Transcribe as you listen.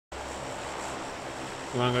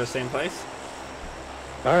You want to go to the same place?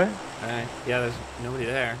 All right. Alright. Yeah, there's nobody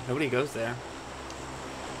there. Nobody goes there.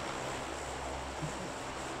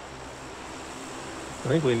 I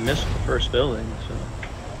think we missed the first building, so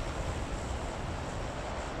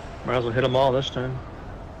might as well hit them all this time.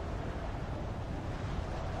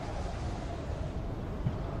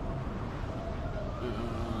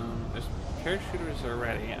 There's parachuters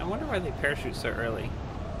already. I wonder why they parachute so early.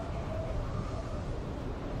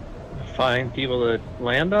 Find people to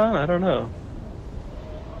land on? I don't know.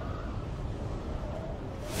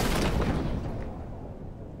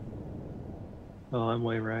 Oh, I'm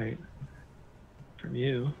way right from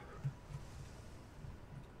you.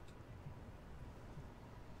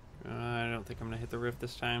 I don't think I'm gonna hit the roof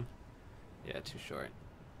this time. Yeah, too short.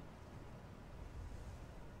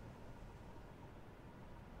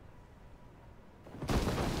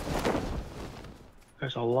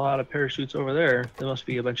 There's a lot of parachutes over there. There must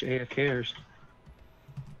be a bunch of AFKers.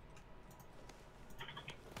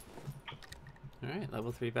 Alright,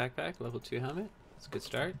 level 3 backpack, level 2 helmet. That's a good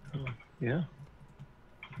start. Oh, yeah.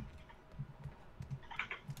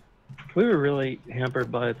 We were really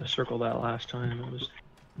hampered by the circle that last time. It was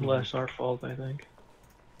less our fault, I think.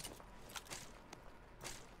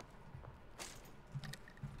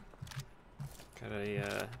 Got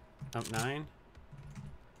a up 9.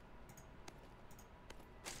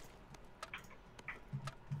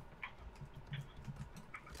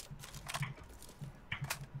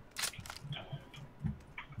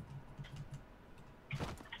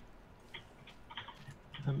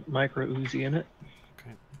 A micro Uzi in it.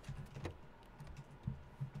 Okay.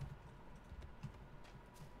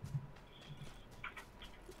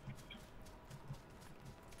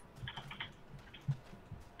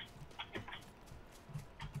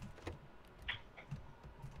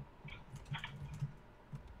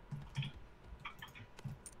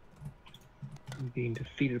 I'm being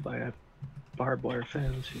defeated by a barbed wire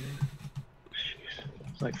fence here.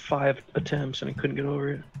 Jeez. It's like 5 attempts and I couldn't get over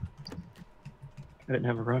it. I didn't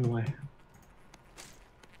have a runway.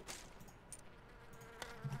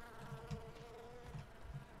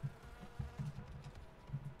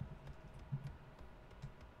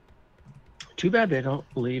 Too bad they don't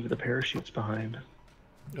leave the parachutes behind.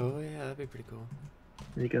 Oh yeah, that'd be pretty cool.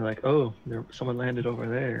 You can like, oh, someone landed over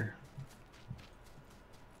there.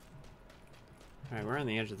 Alright, we're on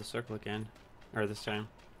the edge of the circle again. Or this time.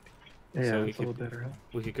 Yeah, So it's a little better. Huh?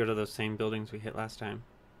 We could go to those same buildings we hit last time.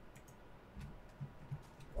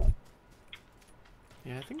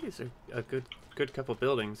 Yeah, I think these are a good couple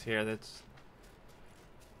buildings here. That's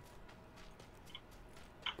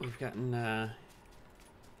we've gotten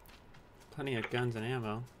plenty of guns and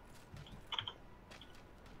ammo.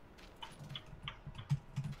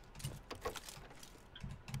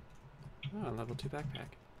 Oh, level 2 backpack.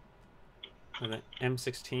 Oh, the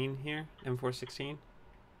M16 here, M416.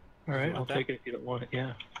 All right, I'll take it if you don't want it.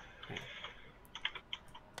 Yeah. Okay.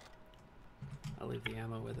 I'll leave the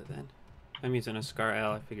ammo with it then. I'm using a Scar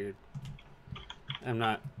L. I figured I'm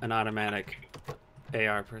not an automatic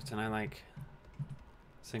AR person. I like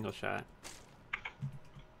single shot.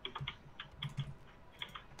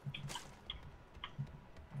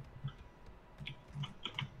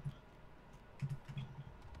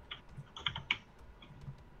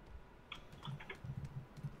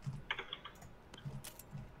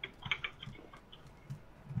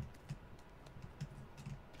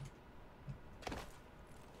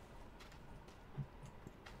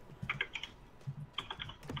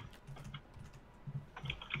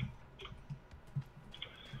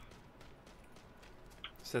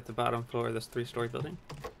 It's at the bottom floor of this 3-story building.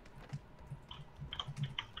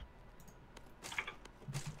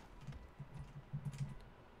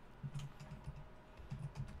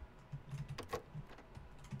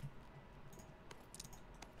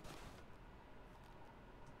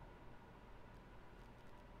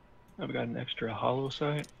 I've got an extra hollow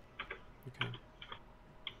sight. Okay.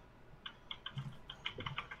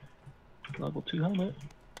 Level 2 helmet.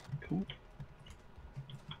 Cool.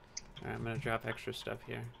 Alright, I'm gonna drop extra stuff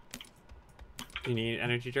here. Do you need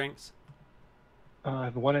energy drinks? I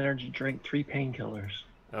have 1 energy drink, 3 painkillers.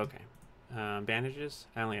 Okay. Bandages?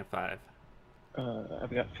 I only have 5. I've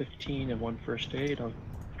got 15 and 1 first aid. I'll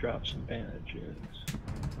drop some bandages.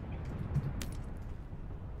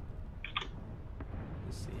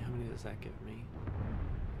 Let's see, how many does that give me?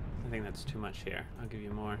 I think that's too much here. I'll give you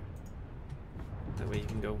more. That way you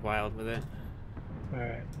can go wild with it.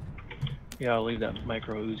 Alright. Yeah, I'll leave that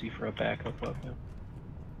micro Uzi for a backup weapon.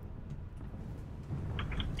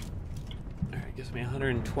 Alright, gives me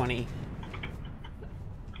 120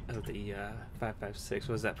 of the 5.56. What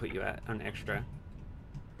does that put you at on extra?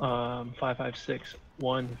 5.56.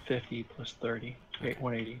 150 plus 30. Okay.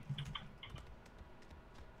 180.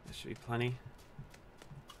 That should be plenty.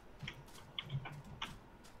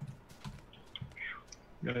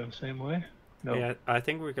 You go the same way? No. Yeah, I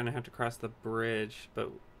think we're gonna have to cross the bridge,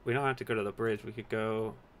 but we don't have to go to the bridge. We could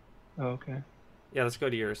go. Oh, okay. Yeah, let's go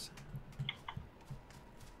to yours.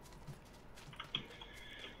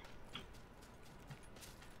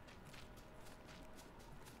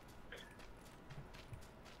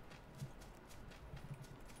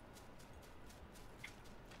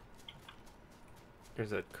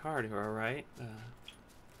 There's a car to our right.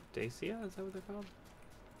 Dacia, is that what they're called?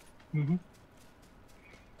 Mm-hmm.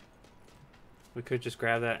 We could just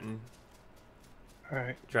grab that and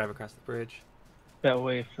Alright. drive across the bridge. That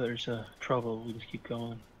way, if there's trouble, we just keep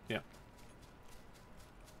going. Yeah.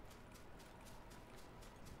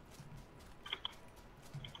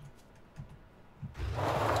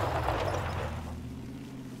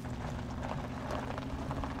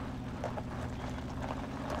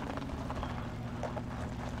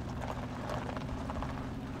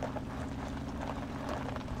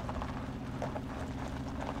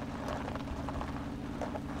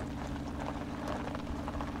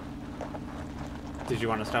 Did you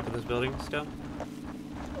want to stop at this building still?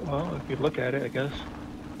 Well, if you look at it, I guess.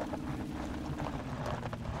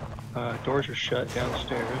 Doors are shut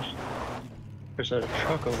downstairs. There's a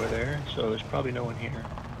truck over there, so there's probably no one here.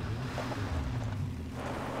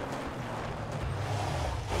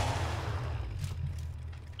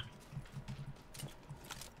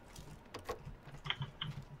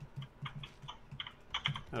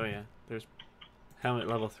 Oh yeah, there's helmet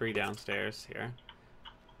level 3 downstairs here.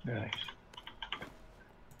 Nice.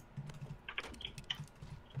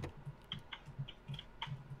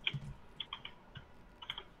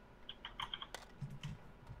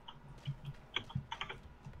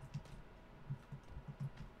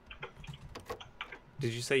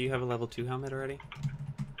 Did you say you have a level 2 helmet already?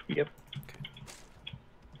 Yep. Okay.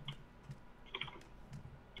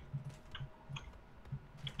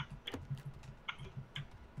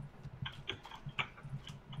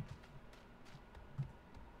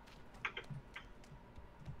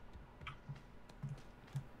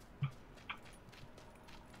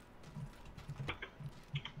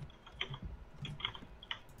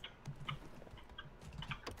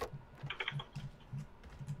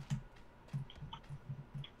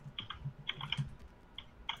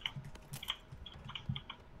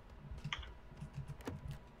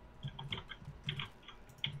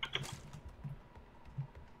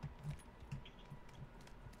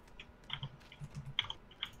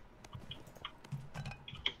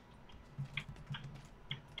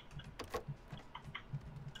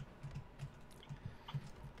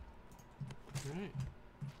 Alright.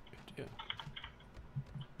 Good deal.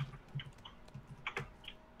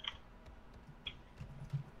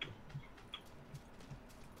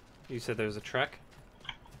 You said there was a truck?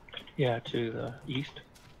 Yeah, to the east. To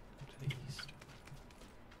the east.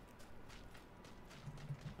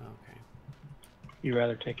 Okay. You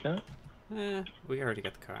rather take that? We already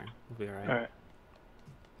got the car. We'll be alright. Alright.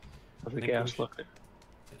 How's the Think we gas should- look there?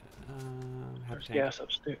 Have There's tank. gas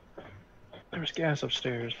upstairs. There's gas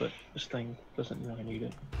upstairs, but this thing doesn't really need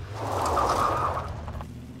it.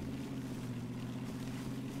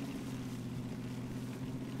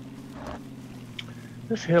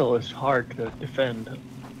 This hill is hard to defend.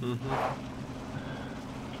 Mm-hmm.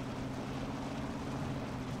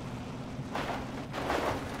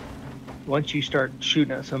 Once you start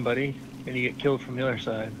shooting at somebody, and you get killed from the other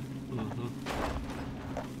side. Mm-hmm.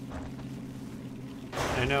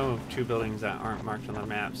 I know 2 buildings that aren't marked on the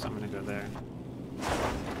map, so I'm gonna go there.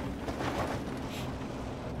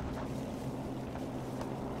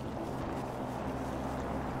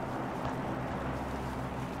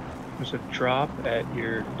 There's a drop at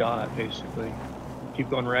your dot, basically. Keep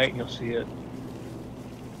going right and you'll see it.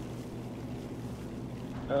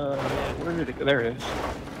 Where did it go? There it is.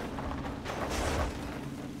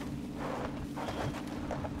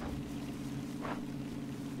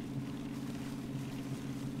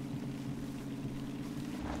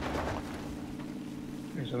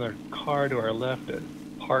 There's another car to our left at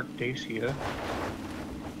Park Dacia.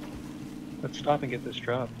 Let's stop and get this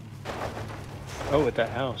drop. Oh, at that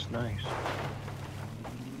house. Nice.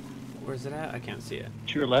 Where's it at? I can't see it.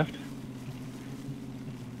 To your left.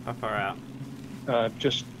 How far out?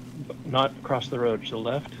 Just not across the road, to the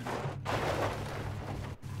left.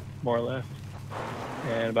 More left.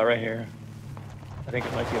 And about right here. I think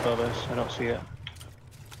it might be above us. I don't see it.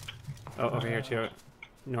 Oh, over here too.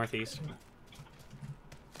 Northeast.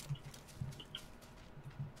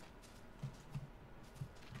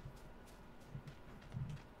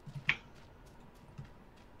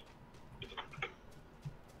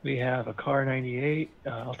 We have a car 98.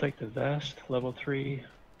 I'll take the vest, level 3.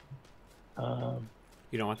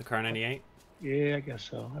 You don't want the car 98? Yeah, I guess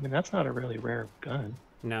so. I mean, that's not a really rare gun.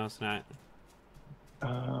 No, it's not.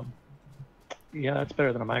 Yeah, that's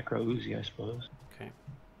better than a micro Uzi, I suppose. Okay.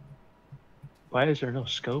 Why is there no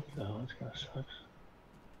scope though? That's kind of sucks.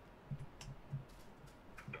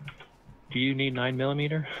 Do you need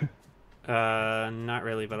 9mm? Not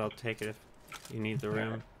really, but I'll take it if you need the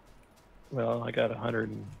room. Well, I got 100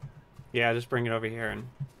 and... Yeah, just bring it over here. And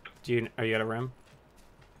are you at a room?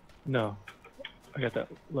 No, I got that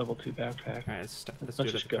level 2 backpack. All right, let's do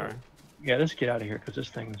just the go. car. Yeah, let's get out of here because this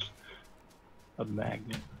thing's a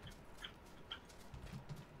magnet.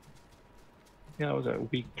 Yeah, it was a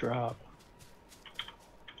weak drop.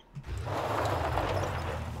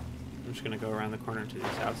 I'm just gonna go around the corner to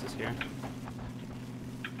these houses here.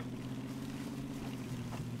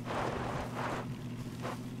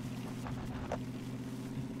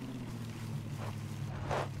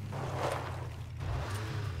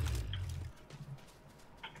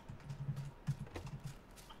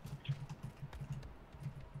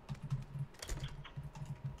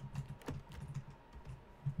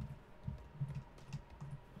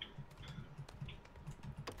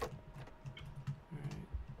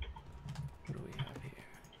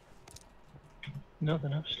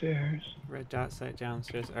 Nothing upstairs. Red dot site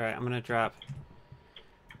downstairs. All right, I'm gonna drop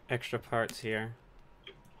extra parts here.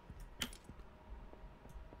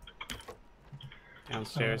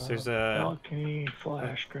 Downstairs, there's a balcony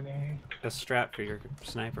flash grenade. A strap for your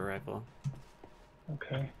sniper rifle.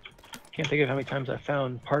 Okay. Can't think of how many times I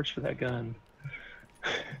found parts for that gun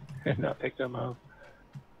and not picked them up.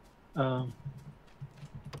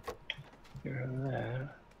 Get rid of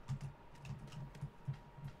that.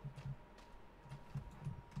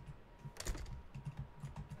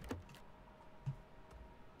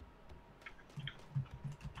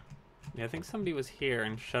 Yeah, I think somebody was here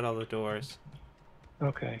and shut all the doors.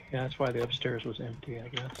 Okay, yeah, that's why the upstairs was empty, I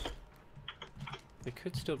guess. They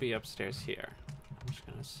could still be upstairs here. I'm just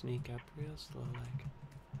gonna sneak up real slow, like.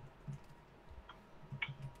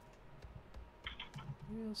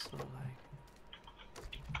 Real slow, like.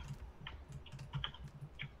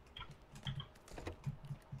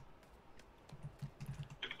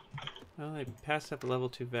 Well, they passed up a level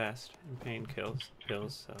 2 vest and pain pills,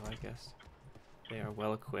 so I guess they are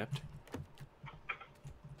well equipped.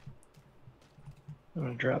 I'm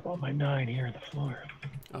gonna drop all my 9 here on the floor.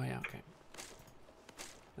 Oh yeah, okay.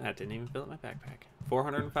 That didn't even fill up my backpack.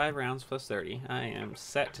 405 rounds plus 30. I am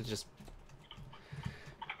set to just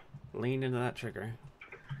lean into that trigger.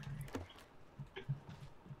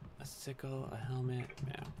 A sickle, a helmet,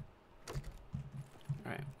 yeah.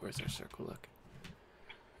 Alright, where's our circle look?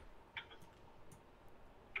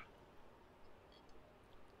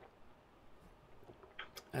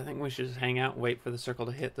 I think we should just hang out and wait for the circle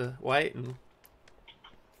to hit the white and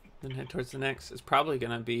then head towards the next. It's probably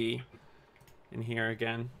gonna be in here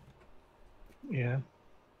again. Yeah.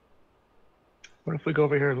 What if we go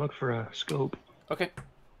over here and look for a scope? Okay.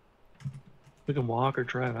 We can walk or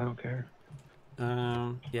drive, I don't care.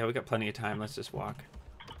 Yeah, we got plenty of time. Let's just walk.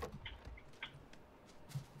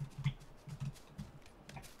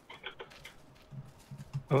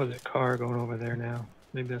 Oh, there's a car going over there now.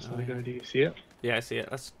 Maybe that's not a good idea. You see it? Yeah, I see it.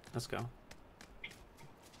 Let's go.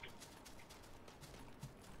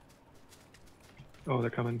 Oh, they're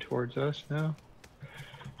coming towards us now.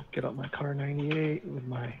 Get out my car 98 with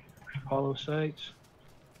my hollow sights.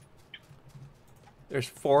 There's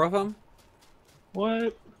 4 of them?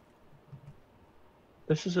 What?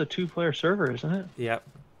 This is a 2-player server, isn't it? Yep.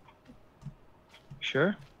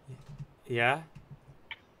 Sure? Yeah?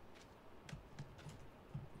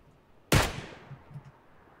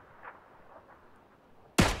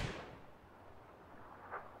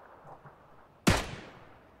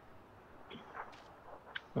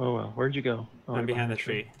 Oh well, where'd you go? Oh, I'm behind the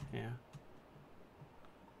tree. Yeah.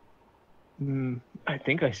 I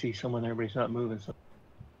think I see someone there, but he's not moving. So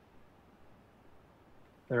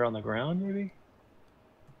they're on the ground, maybe?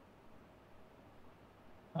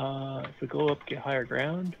 If we go up, get higher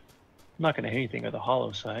ground. I'm not going to hit anything with a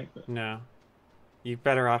hollow sight. But... No. You're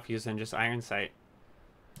better off using just iron sight.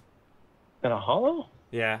 Than a hollow?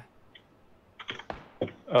 Yeah.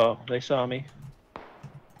 Oh, they saw me.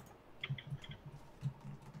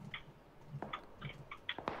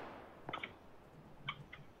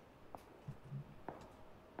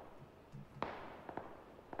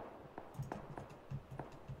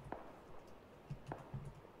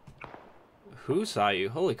 Who saw you?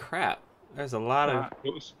 Holy crap. There's a lot of...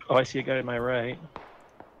 Oh, I see a guy to my right.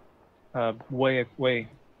 Way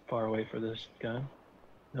far away for this gun.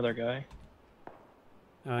 Another guy.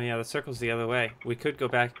 Oh yeah, the circle's the other way. We could go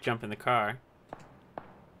back, jump in the car.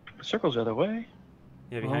 The circle's the other way?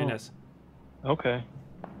 Yeah, behind Oh, us. okay.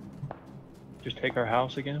 Just take our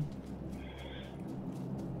house again?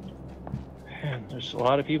 Man, there's a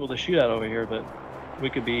lot of people to shoot at over here, but we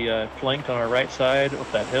could be flanked on our right side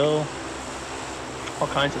up that hill. All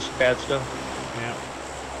kinds of bad stuff. Yeah.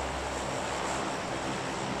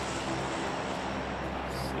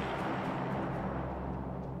 Let's see.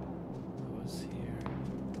 What was here?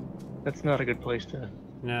 That's not a good place to...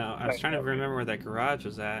 No, I was trying to remember where that garage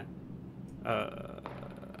was at.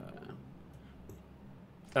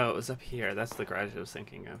 Oh, it was up here. That's the garage I was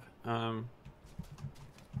thinking of.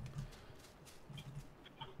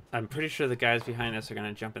 I'm pretty sure the guys behind us are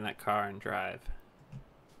gonna jump in that car and drive.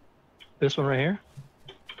 This one right here?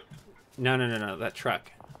 No. That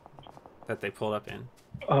truck that they pulled up in.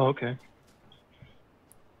 Oh, okay.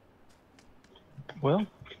 Well,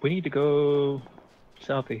 we need to go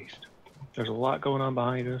southeast. There's a lot going on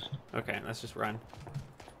behind us. Okay, let's just run.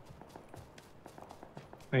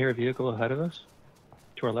 I hear a vehicle ahead of us.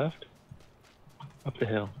 To our left. Up the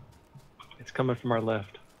hill. It's coming from our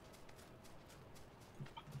left.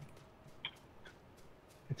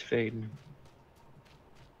 It's fading.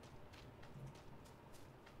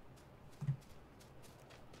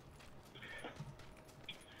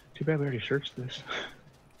 Too bad we already searched this.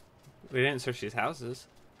 We didn't search these houses.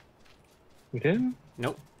 We didn't?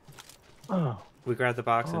 Nope. Oh. We grabbed the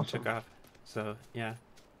box and Awesome. took off. So, yeah.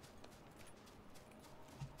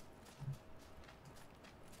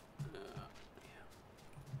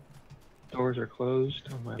 Doors are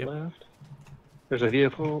closed on my Yep. left. There's a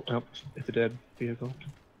vehicle. Oh, it's a dead vehicle.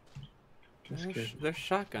 That's good. There's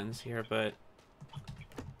shotguns here, but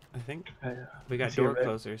I think I we got see a door red-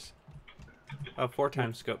 closers. A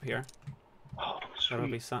 4x scope here. Oh, That'll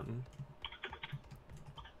be sweet. something.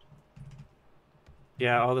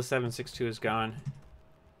 Yeah, all the 7.62 is gone.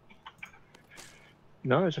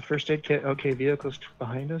 No, there's a first aid kit. Okay, vehicles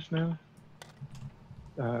behind us now.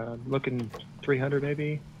 Looking 300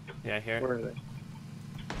 maybe. Yeah, here. Where are they?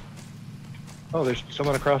 Oh, there's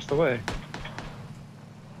someone across the way.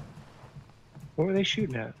 What were they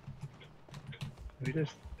shooting at? Are we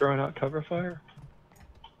just throwing out cover fire?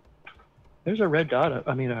 There's a red dot.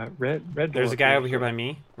 I mean, a red. There's a guy over here by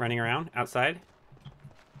me, running around outside.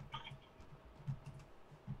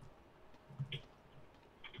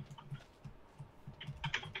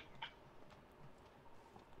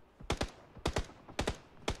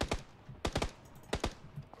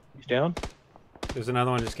 He's down. There's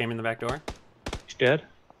another one just came in the back door. He's dead.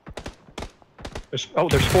 There's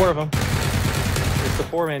 4 of them. It's the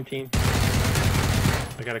 4-man team.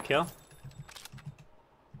 I got a kill.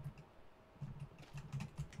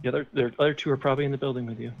 The other 2 are probably in the building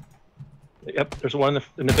with you. Yep, there's one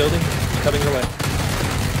in the building. He's coming your way.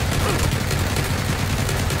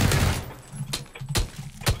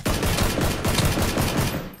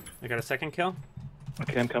 I got a second kill.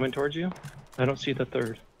 Okay, I'm coming towards you. I don't see the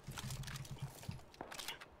third.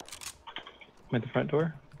 I'm at the front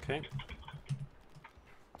door. Okay.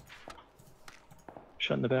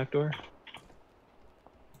 Shutting the back door.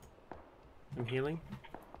 I'm healing.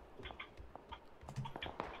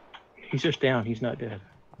 He's just down. He's not dead.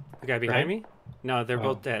 The guy behind Right? me? No, they're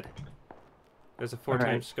Oh. both dead. There's a 4x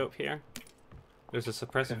Alright. scope here. There's a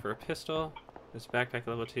suppressor Okay. for a pistol. There's backpack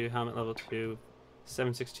level 2, helmet level 2,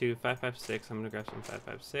 7.62, 5.56. I'm gonna grab some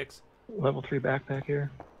 5.56. Level 3 backpack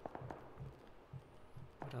here.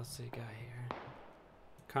 What else do you got here?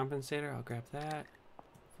 Compensator, I'll grab that.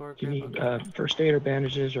 Floor Do you grip, need I'll grab first aid or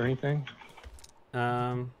bandages or anything?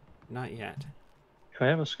 not yet. Can I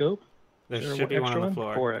have a scope? There Is there should be one extra on the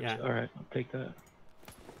floor. 4x. Yeah. All right, I'll take that.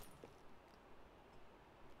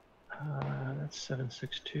 That's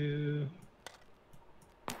 7.62.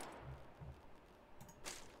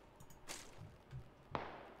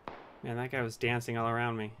 Man, that guy was dancing all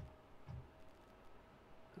around me.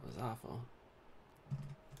 That was awful.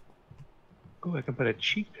 Oh, I can put a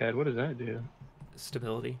cheek pad. What does that do?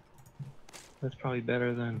 Stability. That's probably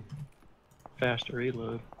better than faster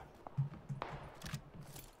reload.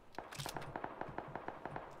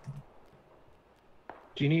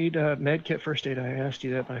 Do you need med kit first aid? I asked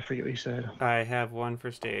you that, but I forget what you said. I have 1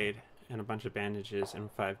 first aid and a bunch of bandages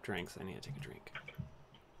and 5 drinks. I need to take a drink.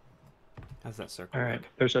 How's that circle All right, look?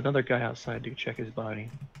 there's another guy outside to check his body.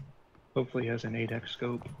 Hopefully he has an 8x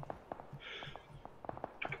scope.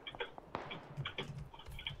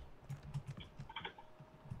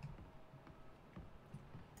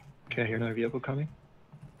 Okay, I hear another vehicle coming.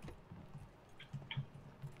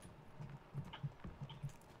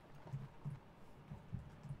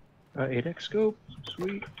 Eight X scope,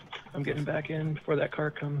 sweet. I'm getting back in before that car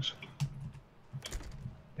comes.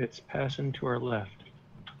 It's passing to our left.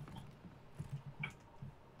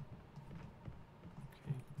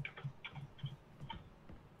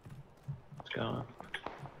 It's gone.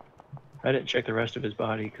 I didn't check the rest of his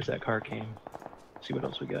body because that car came. See what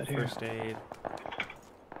else we got here. First aid.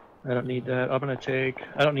 I don't need that. I'm gonna take.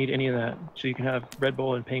 I don't need any of that. So you can have Red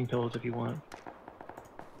Bull and pain pills if you want.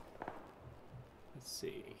 Let's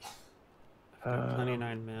see. I've got plenty of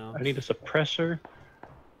 9mm. I need a suppressor.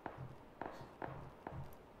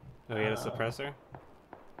 Oh, you had a suppressor?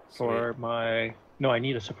 For my. No, I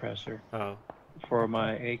need a suppressor. Oh. For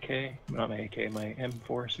my AK. Not my AK, my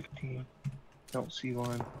M416. Don't see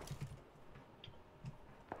one.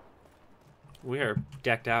 We are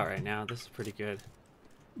decked out right now. This is pretty good.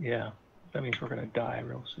 Yeah. That means we're gonna die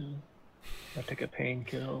real soon. I take a pain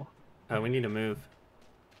kill. We need to move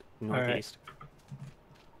northeast. Right.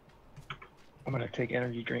 I'm gonna take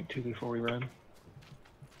energy drink too before we run.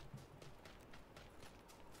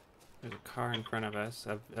 There's a car in front of us,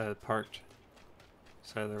 parked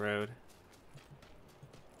side of the road.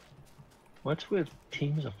 What's with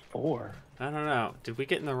teams of 4? I don't know. Did we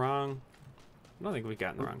get in the wrong? I don't think we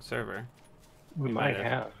got in the wrong server. We might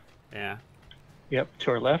have. Yeah. Yep,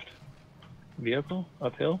 to our left. Vehicle,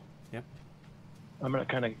 uphill. Yep. I'm gonna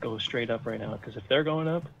kind of go straight up right now, because if they're going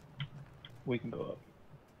up, we can go up.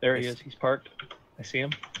 There he is, he's parked. I see him.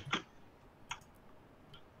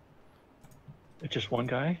 It's just one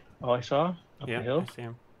guy, all I saw, up the hill. I see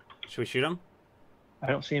him. Should we shoot him? I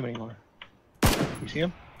don't see him anymore. You see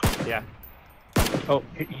him? Yeah. Oh,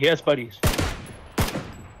 he has buddies.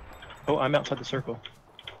 Oh, I'm outside the circle.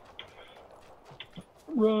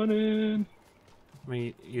 Running.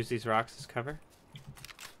 We use these rocks as cover?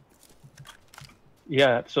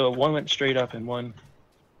 Yeah, so one went straight up and one...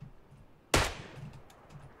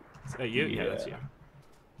 Is that you? Yeah, that's you.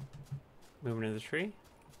 Moving to the tree?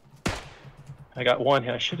 I got one.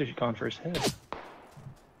 I should have gone for his head.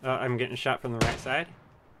 Oh, I'm getting shot from the right side.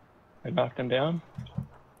 I knocked him down.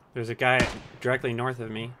 There's a guy directly north of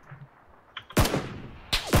me.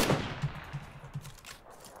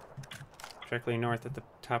 Directly north at the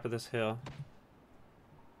top of this hill.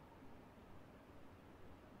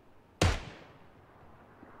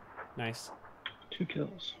 Nice. 2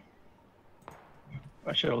 kills.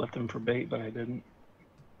 I should have left him for bait, but I didn't.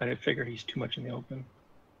 I didn't figure he's too much in the open.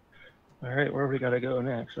 All right, where we gotta go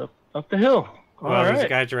next? Up the hill. Well, there's a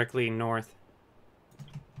guy directly north.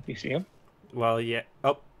 You see him? Well, yeah.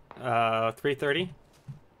 Oh, 330.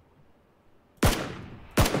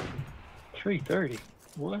 330.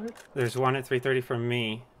 What? There's one at 330 from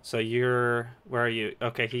me. So you're, where are you?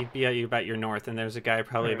 Okay, he'd be at you about your north, and there's a guy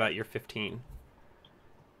probably about your 15.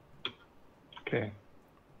 Okay.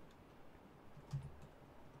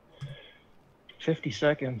 50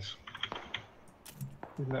 seconds.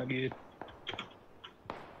 Is not good.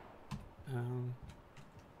 I'm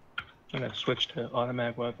gonna switch to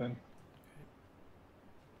automatic weapon.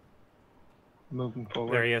 Moving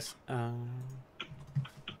forward. There he is.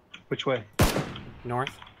 Which way?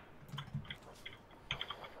 North.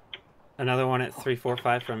 Another one at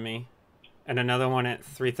 345 from me. And another one at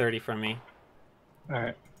 330 from me.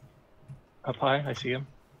 Alright. Up high, I see him.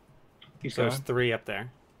 He's so gone. there's 3 up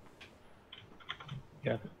there.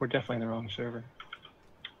 Yeah, we're definitely in the wrong server.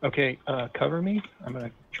 Okay, cover me. I'm gonna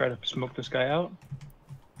try to smoke this guy out.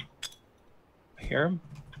 I hear him.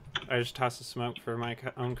 I just tossed the smoke for my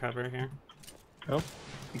own cover here. Nope,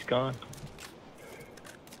 he's gone.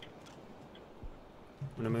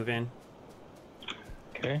 I'm gonna move in.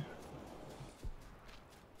 Okay.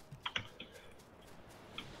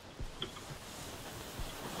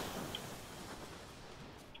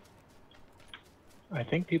 I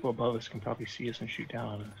think people above us can probably see us and shoot down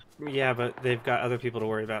on us. Yeah, but they've got other people to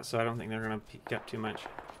worry about, so I don't think they're gonna peek up too much.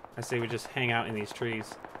 I say we just hang out in these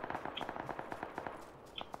trees.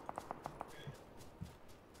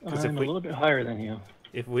 I'm a little bit higher than you.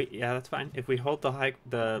 If we, yeah, that's fine. If we hold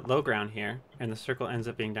the low ground here, and the circle ends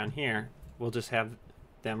up being down here, we'll just have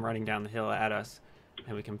them running down the hill at us,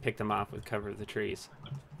 and we can pick them off with cover of the trees.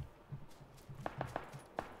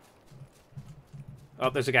 Oh,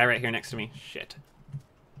 there's a guy right here next to me. Shit.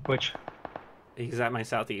 Which? He's at my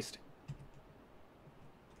southeast.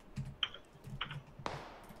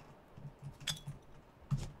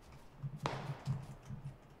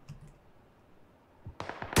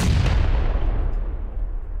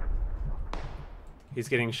 He's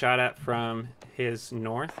getting shot at from his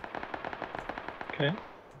north. Okay.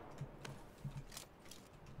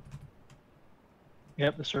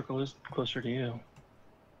 Yep, the circle is closer to you.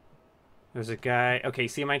 There's a guy. Okay,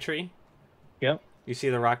 see my tree? Yep. You see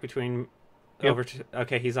the rock between Yep. over to...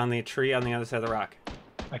 Okay, he's on the tree on the other side of the rock.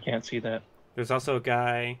 I can't see that. There's also a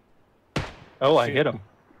guy... Oh, I Shoot. hit him.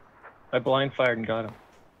 I blind fired and got him.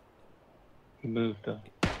 He moved.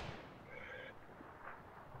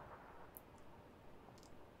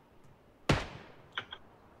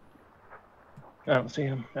 I don't see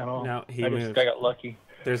him at all. No, he I moved. got lucky.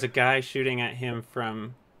 There's a guy shooting at him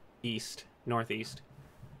from east, northeast.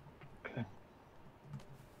 Okay.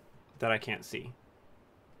 That I can't see.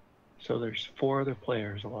 So there's 4 other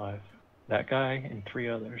players alive. That guy and 3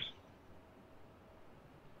 others.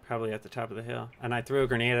 Probably at the top of the hill. And I threw a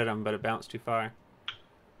grenade at him, but it bounced too far.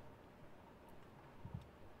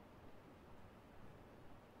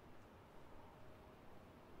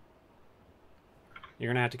 You're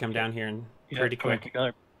going to have to come down here and pretty quick. I got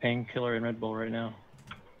a painkiller and Red Bull right now.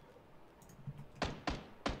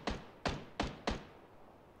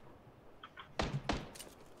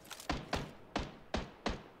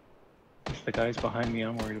 It's the guys behind me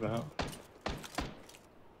I'm worried about.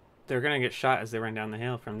 They're going to get shot as they run down the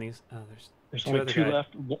hill from these... Oh, There's two only other 2 guys.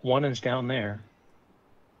 left. One is down there.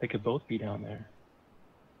 They could both be down there.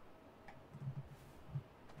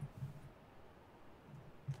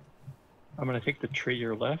 I'm going to take the tree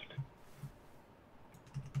your left.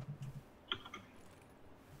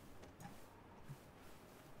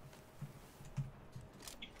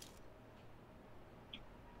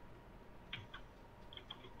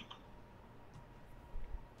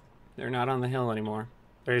 They're not on the hill anymore.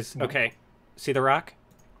 There's... No. Okay. See the rock?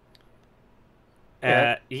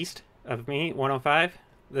 Yeah. East of me, 105.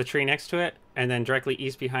 The tree next to it. And then directly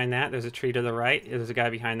east behind that, there's a tree to the right. There's a guy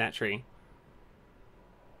behind that tree.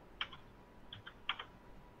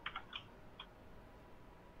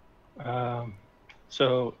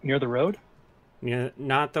 So near the road? Yeah,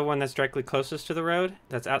 not the one that's directly closest to the road.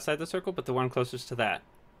 That's outside the circle, but the one closest to that.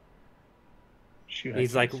 Shoot,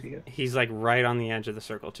 He's I like can't see it. he's like right on the edge of the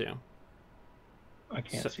circle too. I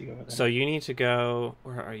can't see over there. So you need to go.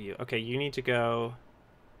 Where are you? Okay, you need to go.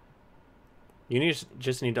 You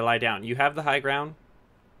just need to lie down. You have the high ground.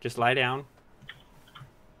 Just lie down.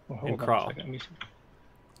 Well, hold and on a crawl. second. Let me see if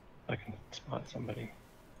I can spot somebody.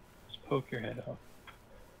 Just poke your head out.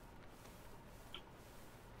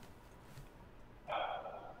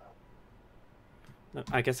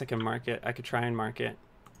 I guess I can mark it. I could try and mark it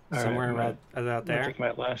All right, somewhere I'm right out I'm gonna there. take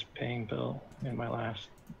my last pain pill and my last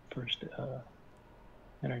first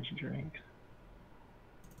energy drink.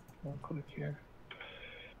 Real quick here.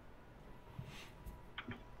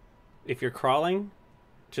 If you're crawling,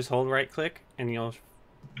 just hold right click and you'll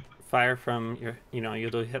fire from your. You'll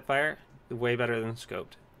do hip fire. Way better than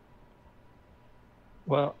scoped.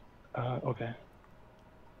 Well, okay.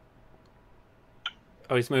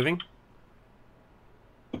 Oh, he's moving.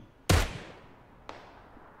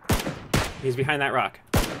 He's behind that rock.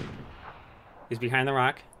 He's behind the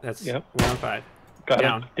rock. That's Yep. 105. Got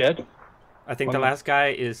Down. him. Dead? I think One the more. last guy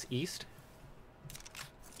is east.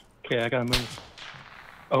 Okay, I gotta move.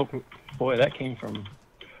 Oh, boy, that came from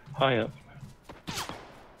high up.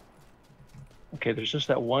 Okay, there's just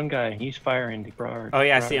that one guy, and he's firing to broad. Oh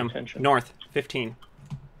yeah, I broad see him. attention. North, 15.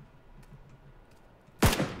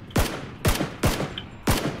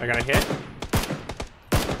 I got a hit.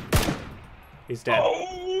 He's dead.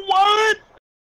 Oh, what?